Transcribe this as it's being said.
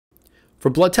For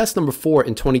blood test number 4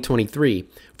 in 2023,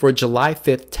 for a July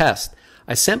 5th test,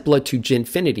 I sent blood to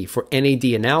Ginfinity for NAD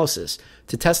analysis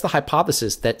to test the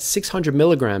hypothesis that 600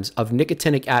 milligrams of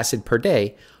nicotinic acid per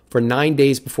day for 9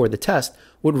 days before the test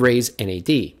would raise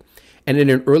NAD. And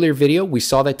in an earlier video, we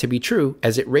saw that to be true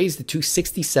as it raised it to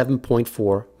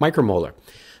 67.4 micromolar.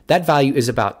 That value is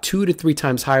about 2 to 3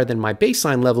 times higher than my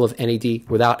baseline level of NAD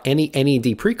without any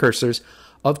NAD precursors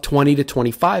of 20 to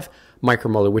 25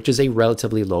 micromolar, which is a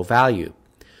relatively low value.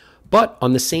 But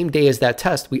on the same day as that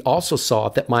test, we also saw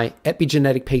that my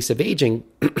epigenetic pace of aging,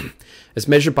 as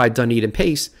measured by Dunedin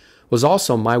pace, was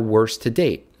also my worst to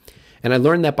date. And I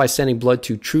learned that by sending blood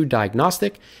to ConquerAging.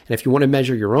 And if you want to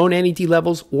measure your own NAD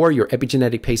levels or your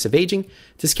epigenetic pace of aging,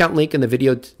 discount link in the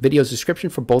video's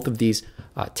description for both of these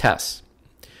tests.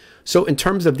 So in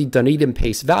terms of the Dunedin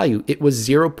pace value, it was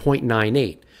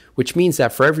 0.98, which means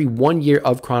that for every 1 year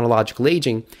of chronological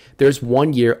aging, there's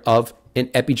 1 year of an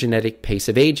epigenetic pace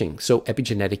of aging, so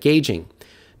epigenetic aging.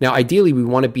 Now, ideally, we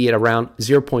want to be at around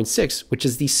 0.6, which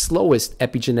is the slowest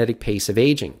epigenetic pace of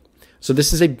aging. So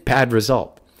this is a bad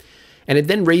result. And it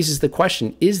then raises the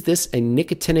question, is this a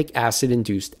nicotinic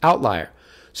acid-induced outlier?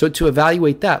 So to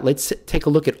evaluate that, let's take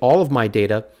a look at all of my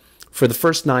data for the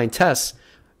first 9 tests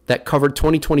that covered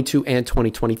 2022 and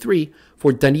 2023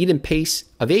 for Dunedin pace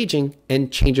of aging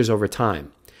and changes over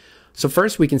time. So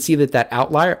first, we can see that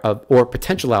outlier or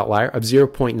potential outlier of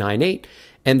 0.98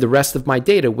 and the rest of my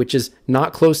data, which is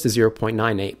not close to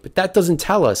 0.98, but that doesn't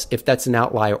tell us if that's an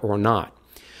outlier or not.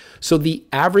 So the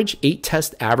average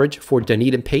 8-test average for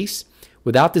Dunedin pace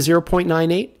without the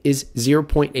 0.98 is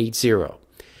 0.80.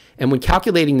 And when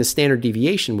calculating the standard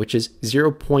deviation, which is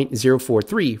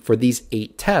 0.043 for these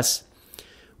 8 tests,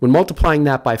 when multiplying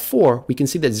that by 4, we can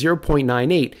see that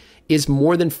 0.98 is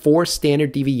more than 4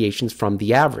 standard deviations from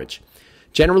the average.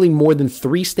 Generally, more than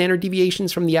 3 standard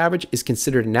deviations from the average is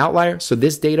considered an outlier, so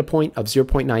this data point of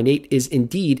 0.98 is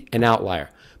indeed an outlier,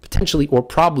 potentially or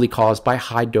probably caused by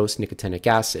high-dose nicotinic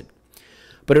acid.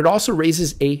 But it also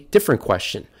raises a different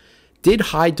question. Did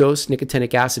high-dose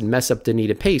nicotinic acid mess up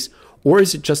Dunedin pace, or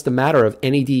is it just a matter of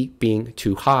NAD being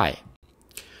too high?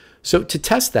 So to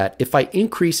test that, if I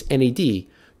increase NAD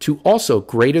to also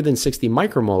greater than 60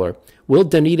 micromolar, will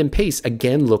Dunedin pace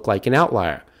again look like an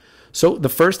outlier? So the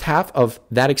first half of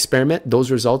that experiment, those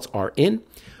results are in.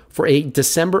 For a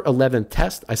December 11th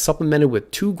test, I supplemented with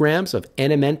 2 grams of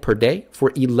NMN per day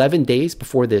for 11 days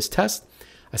before this test.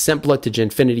 I sent blood to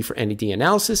Ginfinity for NAD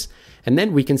analysis, and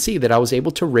then we can see that I was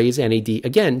able to raise NAD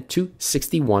again to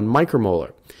 61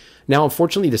 micromolar. Now,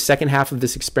 unfortunately, the second half of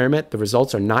this experiment, the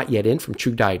results are not yet in from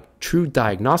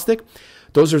ConquerAging.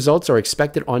 Those results are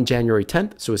expected on January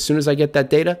 10th, so as soon as I get that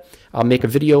data, I'll make a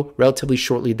video relatively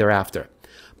shortly thereafter.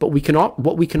 But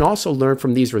what we can also learn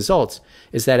from these results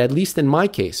is that, at least in my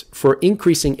case, for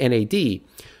increasing NAD,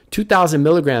 2,000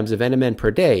 milligrams of NMN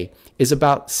per day is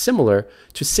about similar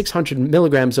to 600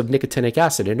 milligrams of nicotinic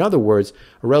acid. In other words,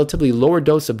 a relatively lower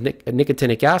dose of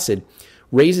nicotinic acid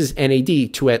raises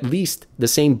NAD to at least the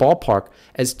same ballpark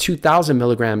as 2,000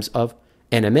 milligrams of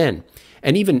NMN.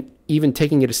 And even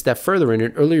taking it a step further, in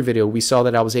an earlier video, we saw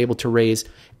that I was able to raise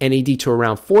NAD to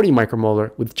around 40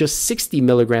 micromolar with just 60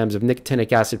 milligrams of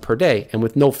nicotinic acid per day and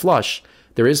with no flush.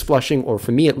 There is flushing, or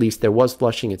for me at least, there was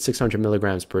flushing at 600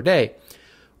 milligrams per day,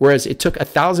 whereas it took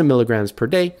 1,000 milligrams per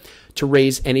day to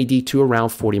raise NAD to around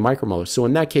 40 micromolar. So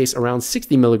in that case, around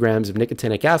 60 milligrams of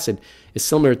nicotinic acid is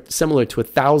similar to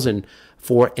 1,000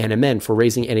 for NMN for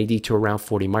raising NAD to around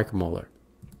 40 micromolar.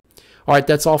 All right,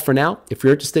 that's all for now. If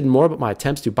you're interested in more about my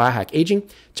attempts to biohack aging,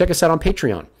 check us out on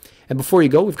Patreon. And before you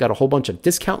go, we've got a whole bunch of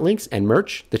discount links and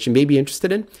merch that you may be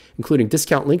interested in, including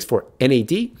discount links for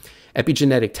NAD,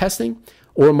 epigenetic testing,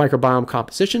 oral microbiome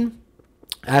composition,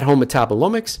 at-home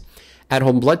metabolomics,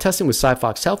 at-home blood testing with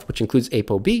Cyfox Health, which includes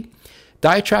ApoB,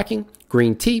 diet tracking,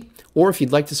 green tea, or if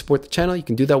you'd like to support the channel, you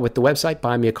can do that with the website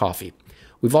Buy Me a Coffee.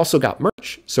 We've also got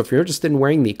merch, so if you're interested in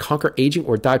wearing the ConquerAging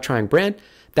or Diet-Trying brand,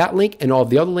 that link and all of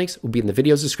the other links will be in the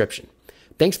video's description.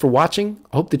 Thanks for watching.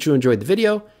 I hope that you enjoyed the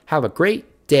video. Have a great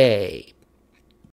day.